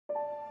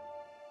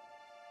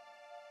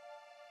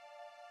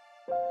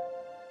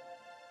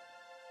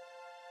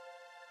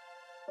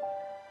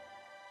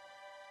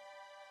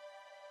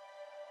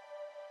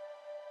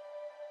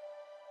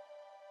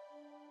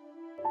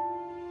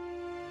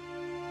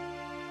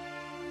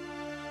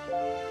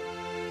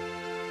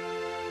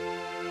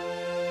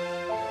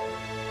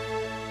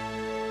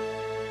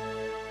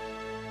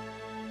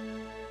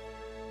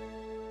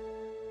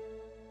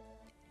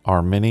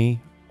Are many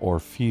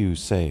or few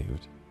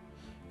saved?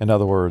 In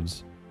other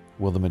words,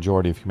 will the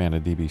majority of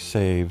humanity be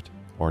saved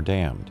or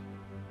damned?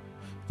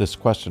 This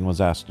question was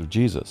asked of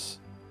Jesus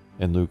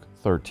in Luke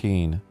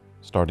 13,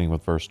 starting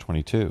with verse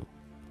 22.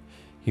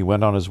 He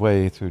went on his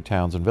way through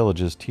towns and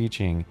villages,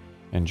 teaching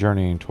and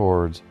journeying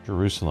towards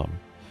Jerusalem.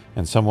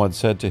 And someone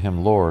said to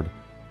him, Lord,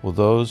 will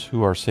those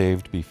who are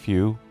saved be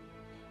few?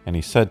 And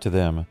he said to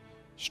them,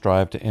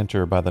 Strive to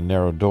enter by the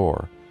narrow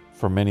door,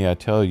 for many, I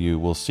tell you,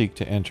 will seek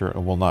to enter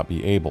and will not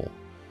be able.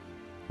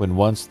 When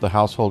once the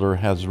householder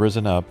has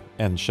risen up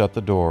and shut the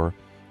door,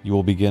 you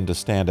will begin to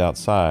stand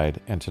outside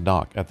and to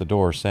knock at the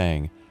door,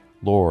 saying,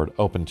 Lord,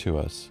 open to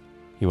us.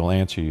 He will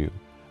answer you,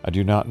 I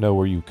do not know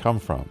where you come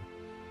from.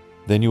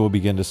 Then you will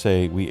begin to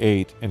say, We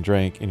ate and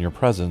drank in your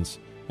presence,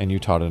 and you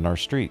taught in our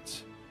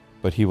streets.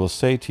 But he will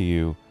say to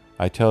you,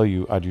 I tell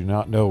you, I do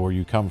not know where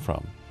you come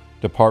from.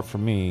 Depart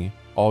from me,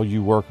 all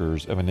you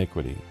workers of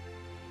iniquity.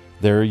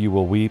 There you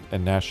will weep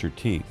and gnash your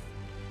teeth,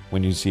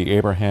 when you see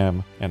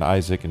Abraham and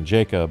Isaac and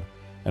Jacob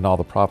and all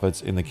the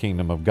prophets in the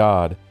kingdom of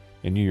God,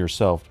 and you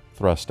yourself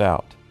thrust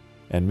out.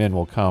 And men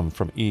will come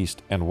from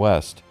east and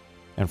west,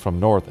 and from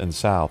north and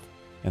south,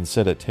 and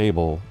sit at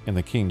table in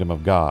the kingdom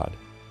of God.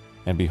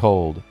 And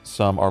behold,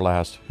 some are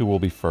last who will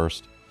be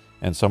first,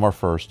 and some are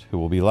first who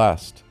will be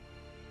last.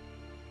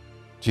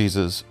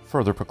 Jesus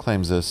further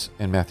proclaims this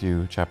in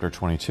Matthew chapter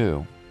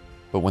 22.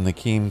 But when the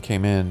king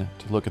came in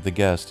to look at the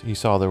guest, he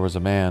saw there was a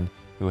man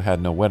who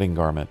had no wedding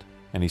garment.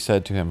 And he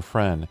said to him,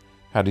 Friend,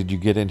 how did you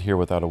get in here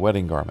without a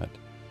wedding garment?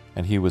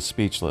 And he was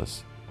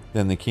speechless.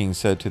 Then the king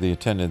said to the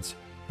attendants,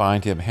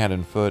 Bind him hand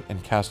and foot,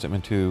 and cast him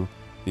into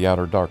the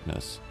outer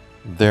darkness.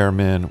 There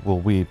men will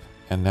weep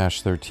and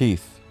gnash their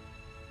teeth.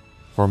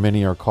 For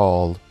many are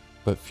called,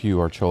 but few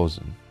are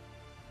chosen.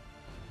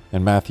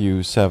 And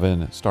Matthew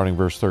 7, starting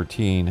verse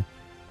 13,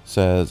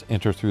 says,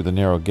 Enter through the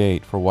narrow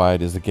gate, for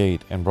wide is the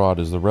gate, and broad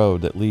is the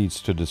road that leads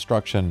to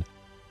destruction,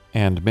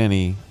 and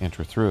many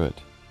enter through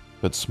it.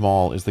 But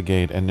small is the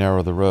gate, and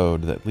narrow the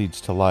road that leads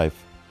to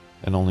life,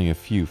 and only a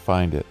few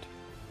find it.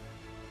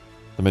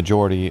 The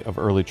majority of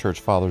early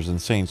church fathers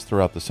and saints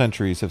throughout the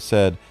centuries have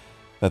said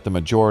that the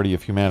majority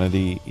of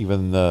humanity,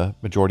 even the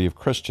majority of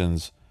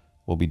Christians,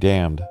 will be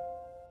damned.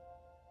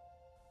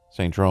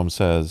 St. Jerome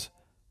says,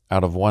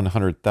 Out of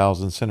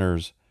 100,000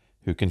 sinners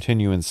who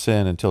continue in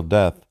sin until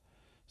death,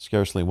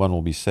 scarcely one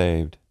will be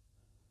saved.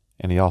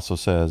 And he also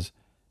says,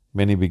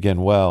 Many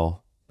begin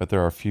well, but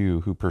there are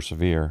few who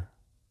persevere.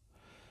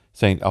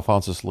 St.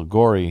 Alphonsus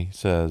Liguori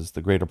says,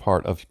 The greater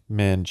part of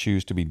men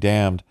choose to be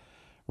damned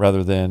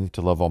rather than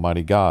to love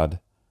Almighty God.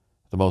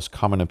 The most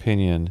common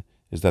opinion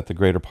is that the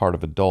greater part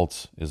of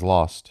adults is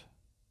lost.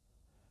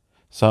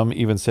 Some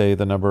even say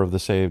the number of the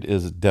saved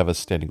is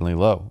devastatingly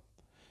low.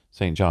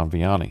 St. John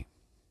Vianney.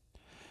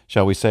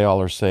 Shall we say all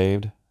are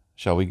saved?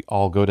 Shall we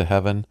all go to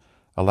heaven?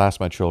 Alas,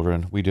 my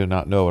children, we do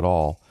not know it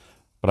all.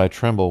 But I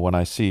tremble when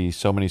I see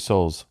so many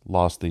souls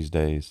lost these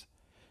days.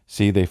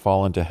 See, they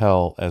fall into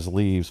hell as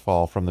leaves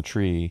fall from the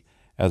tree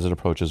as it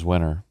approaches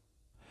winter.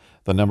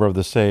 The number of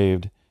the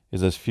saved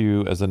is as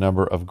few as the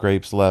number of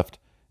grapes left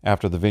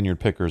after the vineyard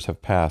pickers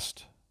have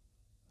passed.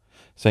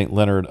 St.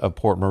 Leonard of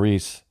Port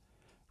Maurice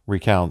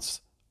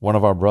recounts, One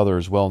of our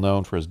brothers, well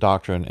known for his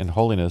doctrine and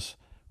holiness,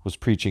 was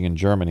preaching in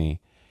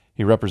Germany.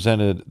 He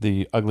represented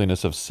the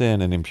ugliness of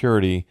sin and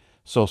impurity,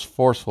 so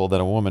forceful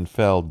that a woman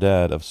fell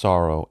dead of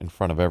sorrow in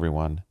front of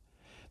everyone.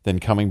 Then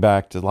coming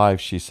back to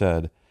life, she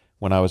said,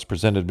 When I was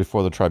presented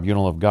before the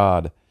tribunal of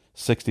God,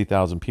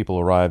 60,000 people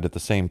arrived at the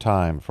same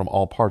time from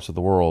all parts of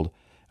the world.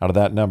 Out of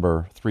that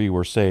number, 3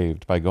 were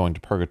saved by going to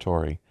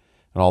purgatory,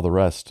 and all the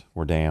rest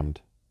were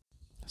damned.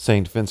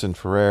 Saint Vincent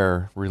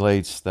Ferrer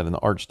relates that an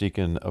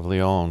archdeacon of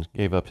Lyon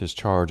gave up his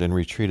charge and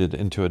retreated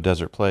into a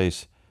desert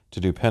place to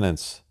do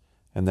penance,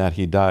 and that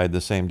he died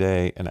the same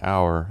day and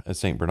hour as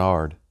St.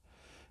 Bernard.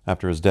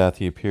 After his death,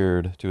 he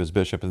appeared to his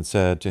bishop and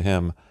said to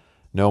him,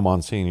 Know,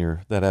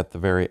 Monsignor, that at the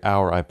very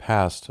hour I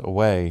passed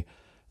away,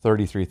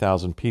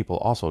 33,000 people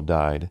also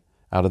died.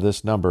 Out of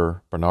this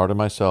number, Bernard and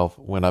myself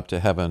went up to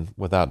heaven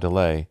without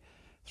delay.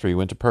 3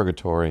 went to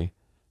purgatory,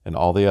 and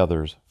all the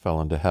others fell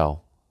into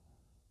hell.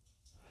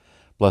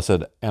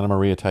 Blessed Anna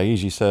Maria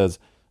Taigi says,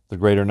 The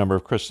greater number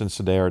of Christians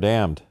today are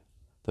damned.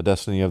 The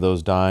destiny of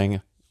those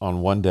dying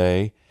on one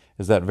day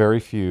is that very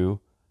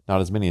few,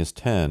 not as many as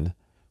 10,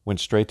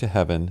 went straight to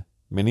heaven,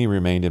 many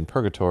remained in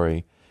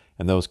purgatory,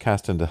 and those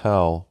cast into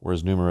hell were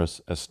as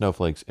numerous as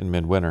snowflakes in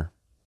midwinter.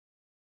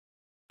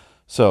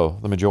 So,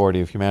 the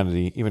majority of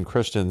humanity, even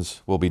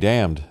Christians, will be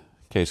damned.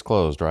 Case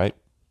closed, right?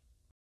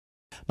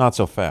 Not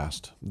so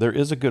fast. There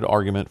is a good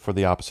argument for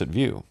the opposite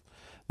view.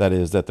 That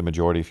is, that the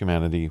majority of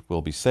humanity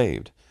will be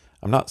saved.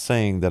 I'm not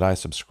saying that I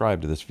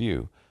subscribe to this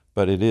view,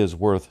 but it is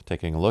worth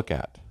taking a look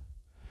at.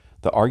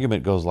 The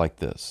argument goes like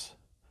this.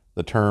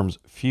 The terms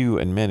few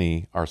and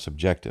many are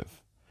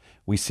subjective.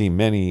 We see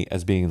many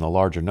as being the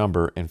larger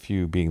number and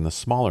few being the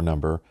smaller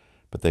number,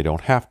 but they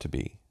don't have to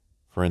be.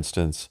 For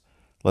instance,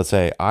 let's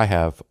say I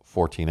have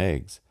 14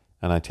 eggs,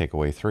 and I take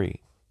away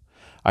 3.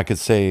 I could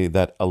say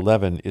that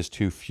 11 is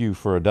too few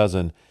for a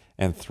dozen,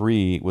 and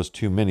 3 was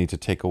too many to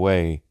take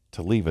away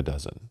to leave a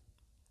dozen.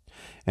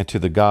 And to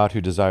the God who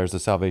desires the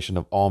salvation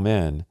of all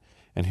men,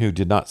 and who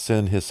did not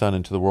send his Son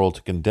into the world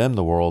to condemn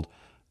the world,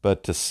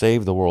 but to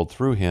save the world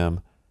through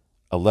him,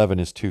 11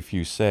 is too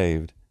few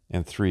saved,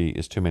 and 3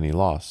 is too many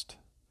lost.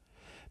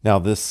 Now,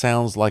 this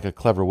sounds like a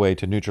clever way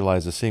to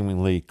neutralize a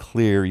seemingly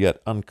clear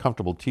yet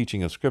uncomfortable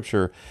teaching of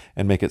Scripture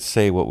and make it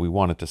say what we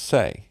want it to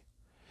say.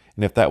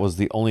 And if that was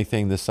the only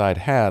thing this side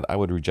had, I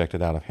would reject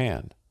it out of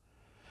hand.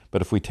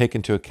 But if we take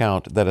into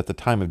account that at the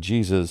time of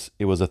Jesus,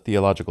 it was a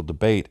theological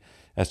debate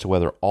as to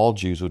whether all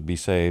Jews would be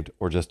saved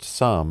or just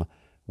some,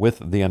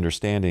 with the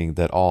understanding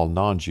that all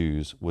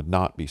non-Jews would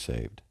not be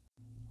saved.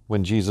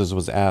 When Jesus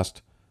was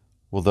asked,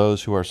 "Will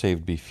those who are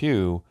saved be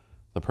few?"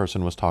 the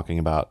person was talking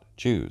about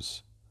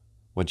Jews.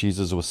 What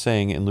Jesus was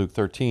saying in Luke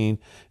 13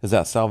 is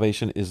that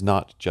salvation is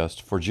not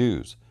just for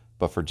Jews,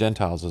 but for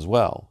Gentiles as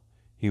well.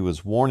 He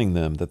was warning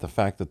them that the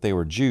fact that they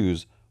were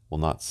Jews will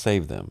not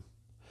save them.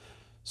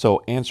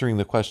 So answering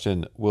the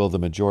question, will the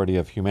majority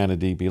of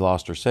humanity be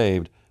lost or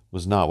saved,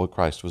 was not what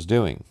Christ was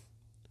doing.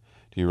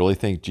 Do you really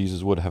think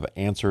Jesus would have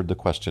answered the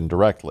question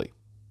directly?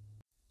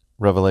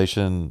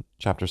 Revelation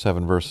chapter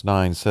 7 verse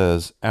 9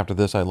 says, "After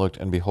this I looked,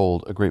 and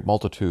behold, a great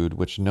multitude,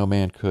 which no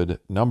man could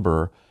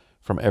number,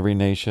 from every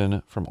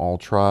nation, from all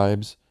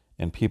tribes,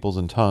 and peoples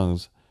and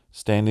tongues,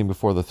 standing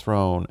before the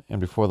throne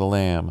and before the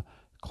Lamb,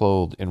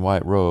 clothed in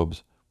white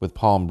robes, with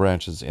palm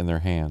branches in their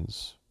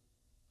hands."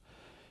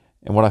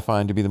 And what I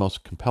find to be the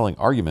most compelling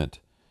argument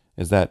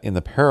is that in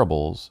the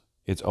parables,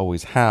 it's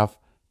always half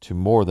to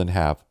more than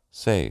half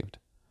saved.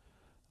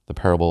 The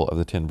parable of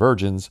the 10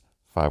 virgins,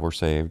 5 were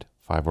saved,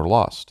 5 were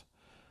lost.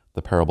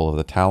 The parable of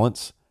the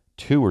talents,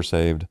 2 were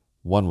saved,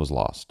 1 was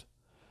lost.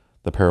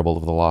 The parable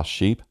of the lost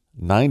sheep,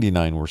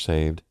 99 were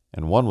saved,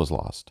 and 1 was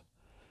lost.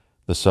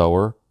 The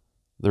sower,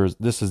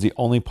 this is the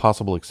only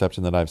possible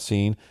exception that I've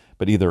seen,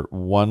 but either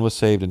 1 was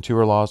saved and 2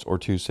 are lost, or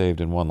 2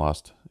 saved and 1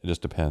 lost. It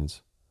just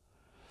depends.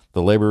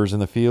 The laborers in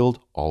the field,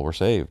 all were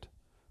saved.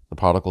 The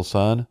prodigal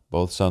son,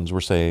 both sons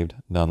were saved,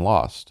 none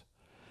lost.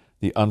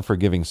 The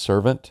unforgiving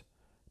servant,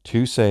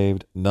 2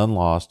 saved, none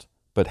lost,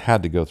 but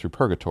had to go through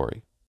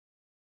purgatory.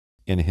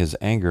 In his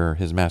anger,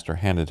 his master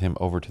handed him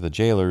over to the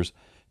jailers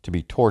to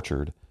be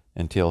tortured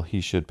until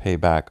he should pay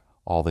back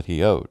all that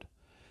he owed.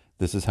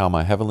 This is how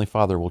my heavenly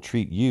Father will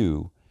treat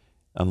you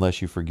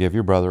unless you forgive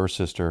your brother or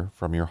sister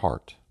from your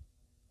heart.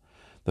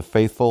 The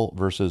faithful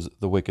versus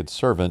the wicked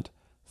servant,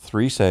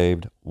 3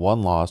 saved,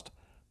 1 lost,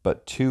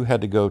 but 2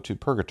 had to go to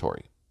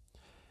purgatory.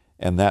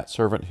 And that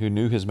servant who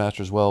knew his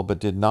master's will but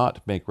did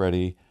not make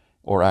ready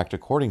or act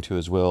according to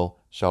his will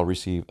shall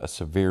receive a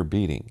severe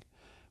beating.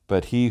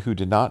 But he who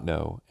did not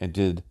know and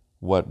did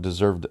what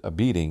deserved a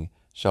beating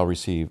shall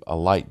receive a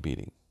light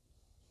beating.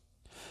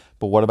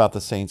 But what about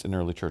the saints and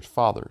early church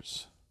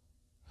fathers?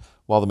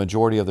 While the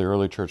majority of the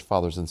early church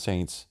fathers and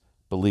saints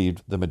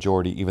believed the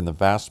majority, even the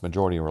vast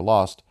majority, were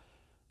lost,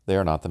 they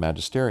are not the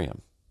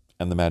magisterium.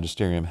 And the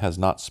magisterium has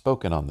not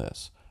spoken on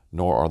this,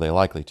 nor are they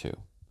likely to.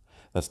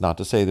 That's not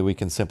to say that we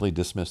can simply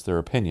dismiss their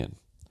opinion.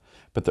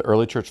 But the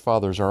early church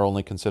fathers are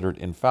only considered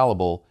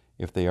infallible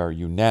if they are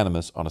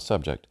unanimous on a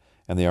subject,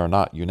 and they are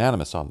not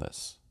unanimous on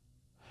this.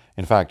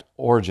 In fact,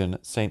 Origen,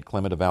 St.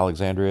 Clement of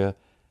Alexandria,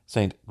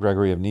 St.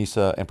 Gregory of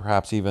Nyssa, and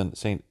perhaps even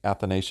St.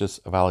 Athanasius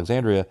of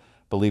Alexandria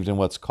believed in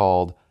what's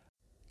called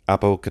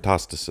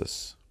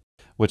apokatastasis,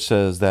 which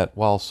says that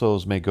while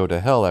souls may go to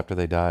hell after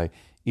they die,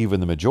 even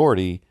the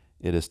majority,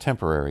 it is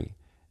temporary,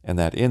 and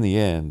that in the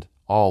end,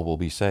 all will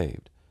be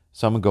saved.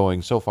 Some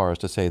going so far as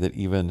to say that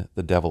even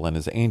the devil and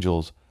his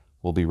angels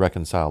will be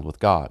reconciled with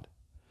God.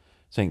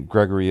 St.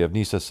 Gregory of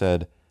Nyssa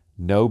said,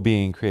 "No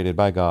being created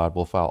by God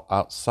will fall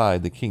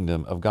outside the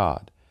kingdom of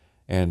God,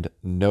 and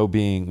no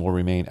being will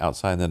remain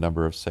outside the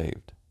number of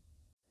saved."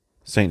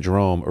 St.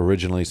 Jerome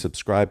originally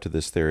subscribed to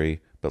this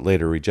theory, but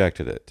later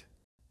rejected it.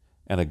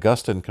 And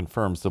Augustine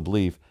confirms the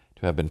belief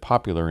to have been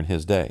popular in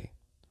his day.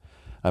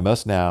 I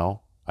must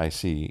now, I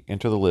see,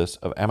 enter the list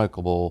of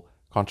amicable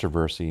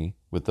controversy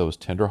with those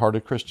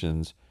tender-hearted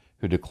Christians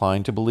who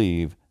decline to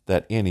believe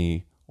that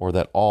any or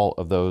that all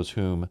of those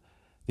whom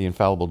the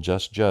infallible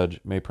just judge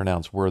may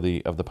pronounce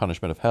worthy of the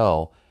punishment of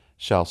hell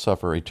shall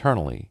suffer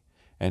eternally,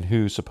 and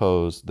who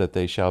suppose that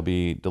they shall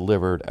be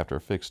delivered after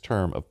a fixed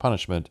term of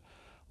punishment,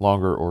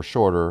 longer or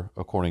shorter,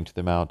 according to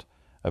the amount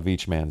of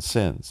each man's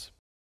sins.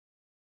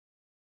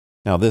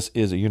 Now, this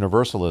is a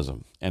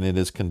universalism, and it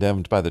is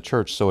condemned by the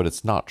church, so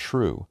it's not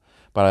true.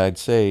 But I'd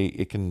say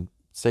it can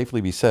safely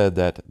be said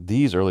that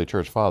these early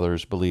church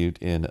fathers believed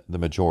in the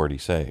majority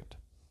saved.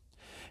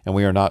 And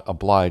we are not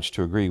obliged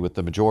to agree with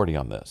the majority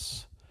on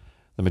this.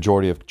 The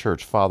majority of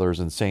church fathers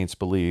and saints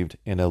believed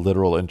in a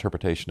literal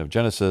interpretation of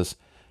Genesis,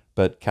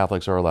 but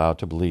Catholics are allowed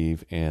to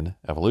believe in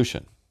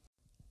evolution.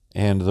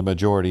 And the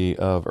majority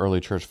of early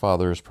church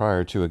fathers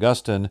prior to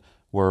Augustine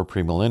were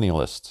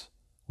premillennialists,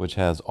 which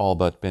has all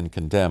but been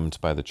condemned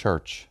by the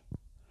church.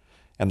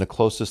 And the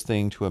closest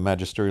thing to a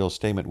magisterial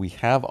statement we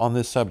have on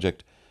this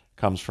subject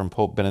comes from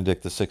Pope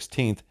Benedict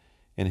XVI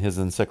in his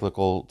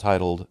encyclical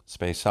titled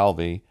Spe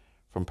Salvi,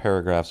 from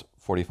paragraphs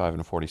 45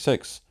 and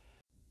 46,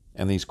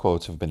 and these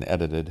quotes have been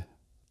edited.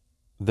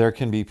 There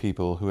can be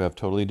people who have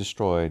totally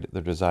destroyed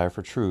their desire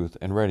for truth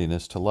and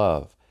readiness to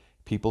love,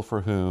 people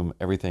for whom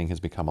everything has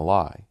become a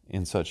lie.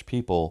 In such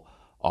people,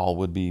 all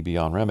would be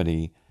beyond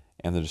remedy,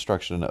 and the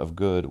destruction of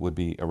good would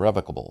be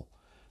irrevocable.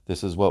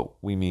 This is what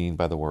we mean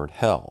by the word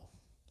hell.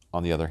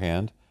 On the other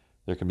hand,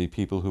 there can be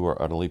people who are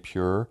utterly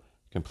pure,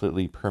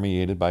 completely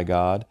permeated by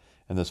God,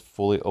 and thus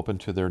fully open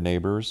to their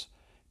neighbors,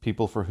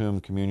 people for whom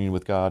communion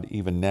with God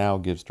even now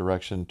gives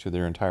direction to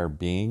their entire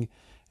being,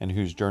 and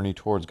whose journey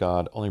towards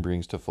God only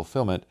brings to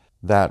fulfillment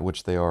that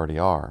which they already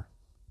are.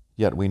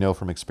 Yet we know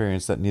from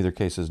experience that neither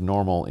case is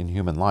normal in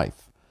human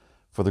life.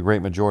 For the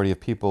great majority of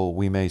people,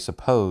 we may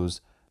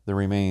suppose there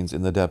remains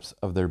in the depths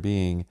of their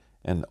being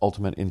an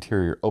ultimate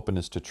interior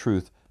openness to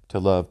truth, to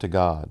love, to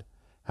God.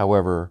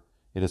 However,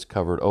 it is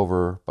covered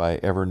over by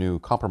ever new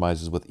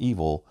compromises with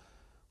evil.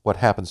 What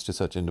happens to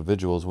such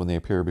individuals when they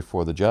appear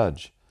before the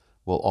judge?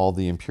 Will all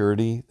the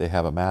impurity they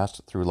have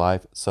amassed through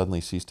life suddenly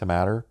cease to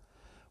matter?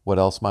 What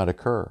else might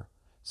occur?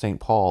 St.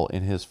 Paul,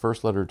 in his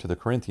first letter to the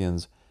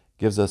Corinthians,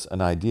 gives us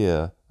an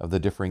idea of the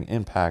differing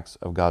impacts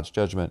of God's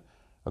judgment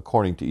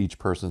according to each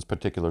person's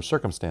particular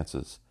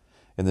circumstances.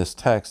 In this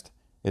text,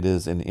 it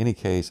is in any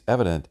case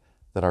evident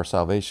that our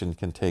salvation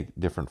can take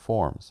different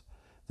forms,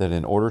 that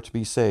in order to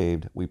be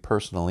saved, we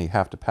personally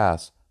have to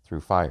pass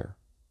through fire.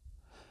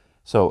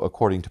 So,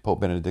 according to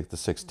Pope Benedict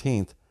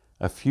XVI,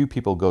 a few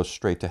people go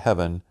straight to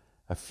heaven,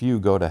 a few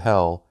go to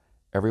hell,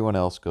 everyone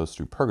else goes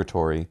through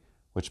purgatory,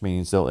 which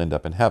means they'll end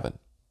up in heaven.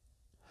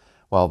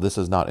 While this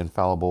is not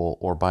infallible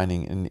or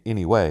binding in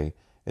any way,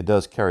 it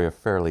does carry a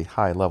fairly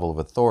high level of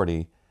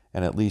authority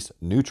and at least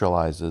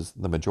neutralizes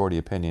the majority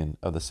opinion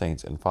of the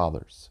saints and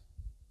fathers.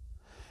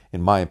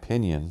 In my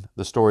opinion,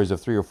 the stories of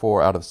 3 or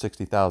 4 out of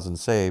 60,000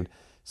 saved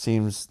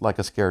seems like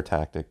a scare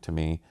tactic to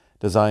me,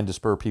 designed to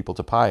spur people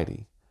to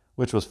piety,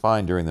 which was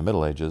fine during the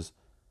Middle Ages,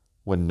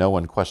 when no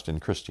one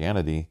questioned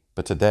Christianity,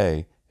 but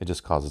today it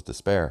just causes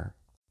despair.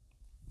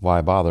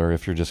 Why bother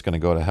if you're just going to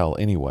go to hell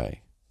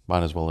anyway?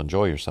 Might as well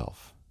enjoy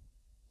yourself.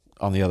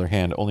 On the other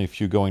hand, only a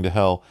few going to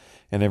hell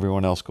and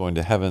everyone else going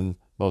to heaven,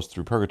 most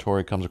through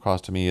purgatory, comes across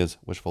to me as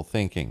wishful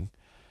thinking,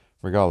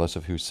 regardless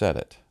of who said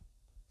it.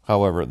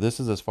 However, this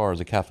is as far as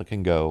a Catholic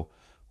can go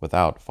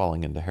without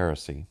falling into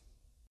heresy.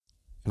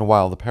 And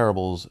while the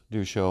parables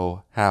do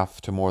show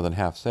half to more than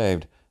half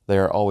saved, they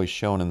are always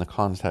shown in the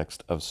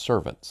context of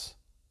servants.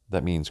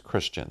 That means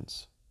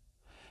Christians.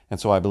 And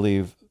so I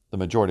believe the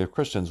majority of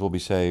Christians will be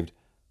saved,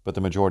 but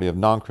the majority of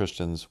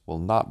non-Christians will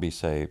not be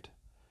saved.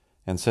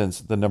 And since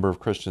the number of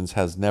Christians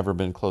has never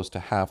been close to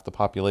half the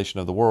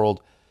population of the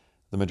world,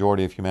 the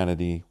majority of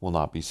humanity will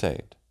not be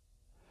saved.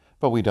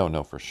 But we don't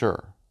know for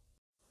sure.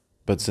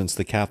 But since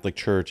the Catholic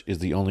Church is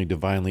the only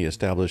divinely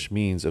established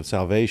means of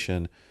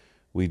salvation,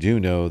 we do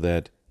know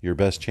that your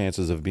best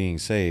chances of being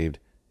saved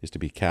is to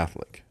be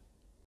Catholic.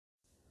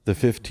 The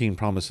 15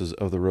 promises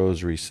of the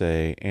Rosary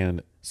say,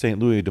 and St.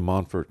 Louis de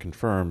Montfort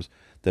confirms,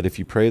 that if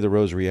you pray the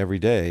Rosary every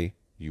day,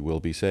 you will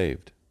be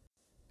saved.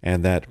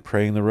 And that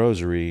praying the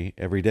Rosary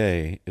every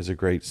day is a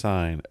great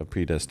sign of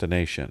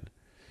predestination.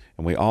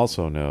 And we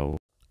also know,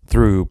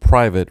 through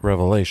private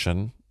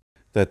revelation,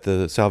 that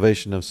the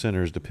salvation of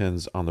sinners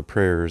depends on the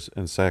prayers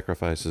and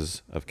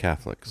sacrifices of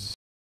Catholics.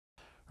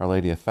 Our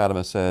Lady of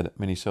Fatima said,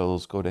 "Many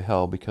souls go to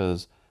hell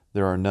because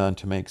there are none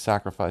to make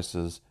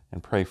sacrifices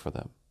and pray for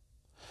them."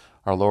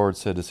 Our Lord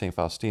said to St.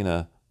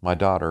 Faustina, "My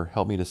daughter,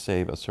 help me to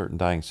save a certain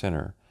dying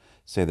sinner.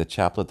 Say the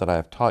chaplet that I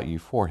have taught you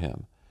for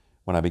him."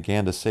 When I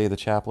began to say the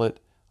chaplet,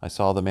 I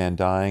saw the man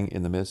dying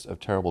in the midst of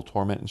terrible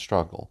torment and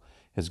struggle.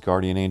 His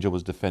guardian angel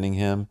was defending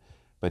him,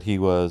 but he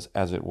was,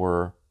 as it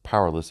were,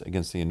 powerless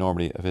against the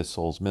enormity of his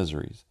soul's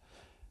miseries.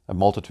 A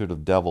multitude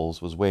of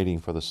devils was waiting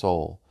for the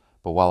soul,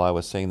 but while I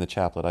was saying the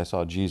chaplet, I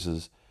saw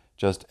Jesus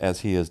just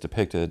as he is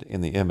depicted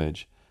in the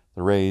image.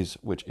 The rays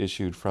which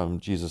issued from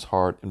Jesus'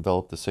 heart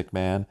enveloped the sick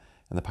man,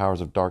 and the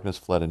powers of darkness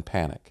fled in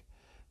panic.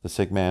 The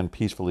sick man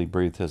peacefully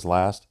breathed his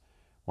last.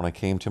 When I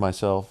came to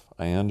myself,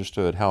 I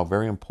understood how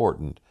very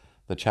important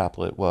the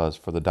chaplet was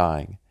for the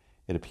dying.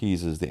 It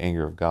appeases the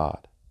anger of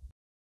God.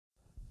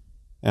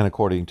 And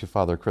according to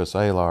Father Chris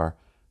Alar,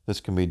 this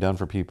can be done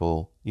for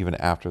people even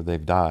after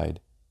they've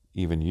died,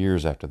 even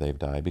years after they've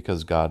died,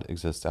 because God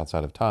exists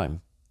outside of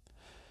time.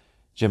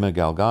 Gemma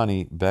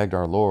Galgani begged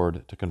our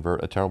Lord to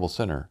convert a terrible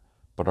sinner,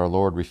 but our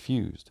Lord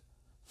refused.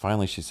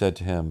 Finally she said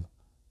to him,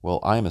 "Well,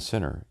 I am a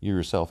sinner. You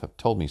yourself have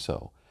told me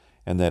so,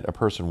 and that a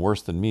person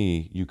worse than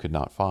me you could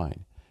not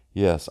find.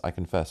 Yes, I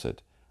confess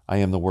it. I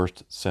am the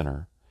worst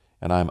sinner,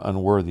 and I am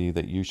unworthy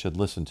that you should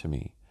listen to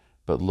me.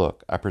 But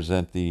look, I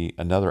present thee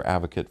another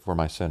advocate for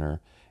my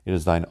sinner. It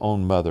is thine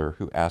own mother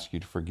who asks you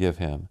to forgive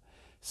him.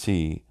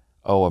 See,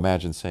 oh,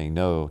 imagine saying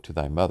no to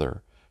thy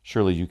mother.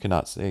 Surely you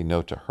cannot say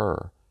no to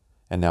her.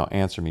 And now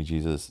answer me,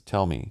 Jesus,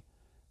 tell me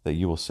that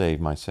you will save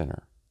my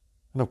sinner."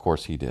 And of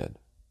course he did.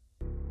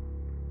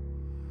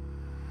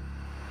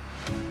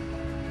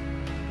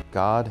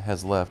 God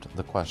has left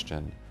the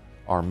question,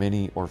 are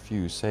many or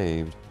few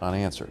saved,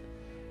 unanswered,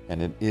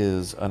 and it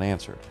is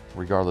unanswered,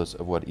 regardless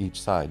of what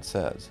each side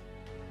says.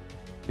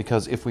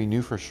 Because if we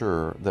knew for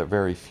sure that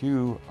very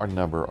few our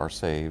number are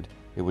saved,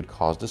 it would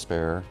cause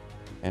despair,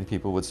 and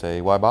people would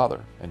say, why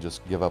bother, and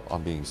just give up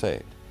on being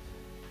saved.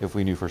 If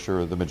we knew for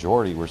sure the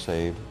majority were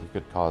saved, it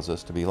could cause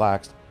us to be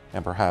lax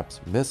and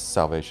perhaps miss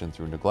salvation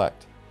through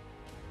neglect.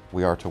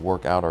 We are to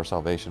work out our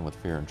salvation with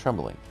fear and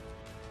trembling,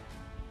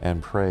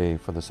 and pray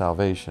for the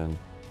salvation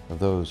of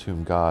those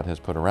whom God has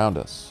put around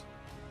us.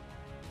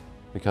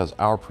 Because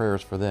our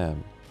prayers for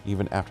them,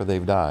 even after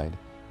they've died,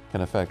 can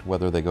affect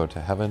whether they go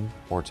to heaven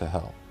or to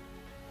hell.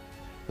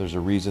 There's a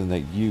reason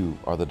that you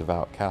are the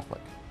devout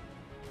Catholic.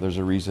 There's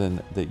a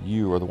reason that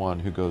you are the one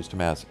who goes to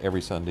Mass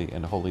every Sunday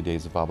and holy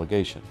days of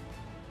obligation,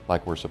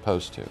 like we're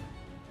supposed to,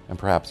 and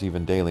perhaps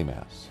even daily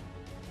Mass.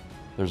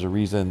 There's a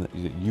reason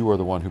that you are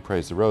the one who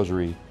prays the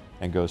Rosary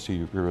and goes to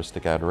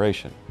Eucharistic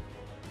adoration,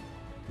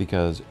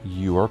 because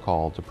you are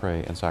called to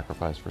pray and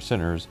sacrifice for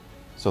sinners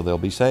so they'll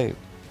be saved,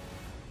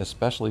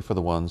 especially for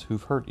the ones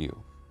who've hurt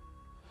you.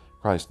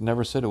 Christ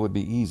never said it would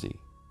be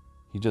easy.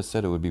 He just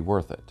said it would be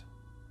worth it.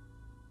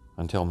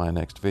 Until my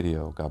next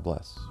video, God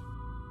bless.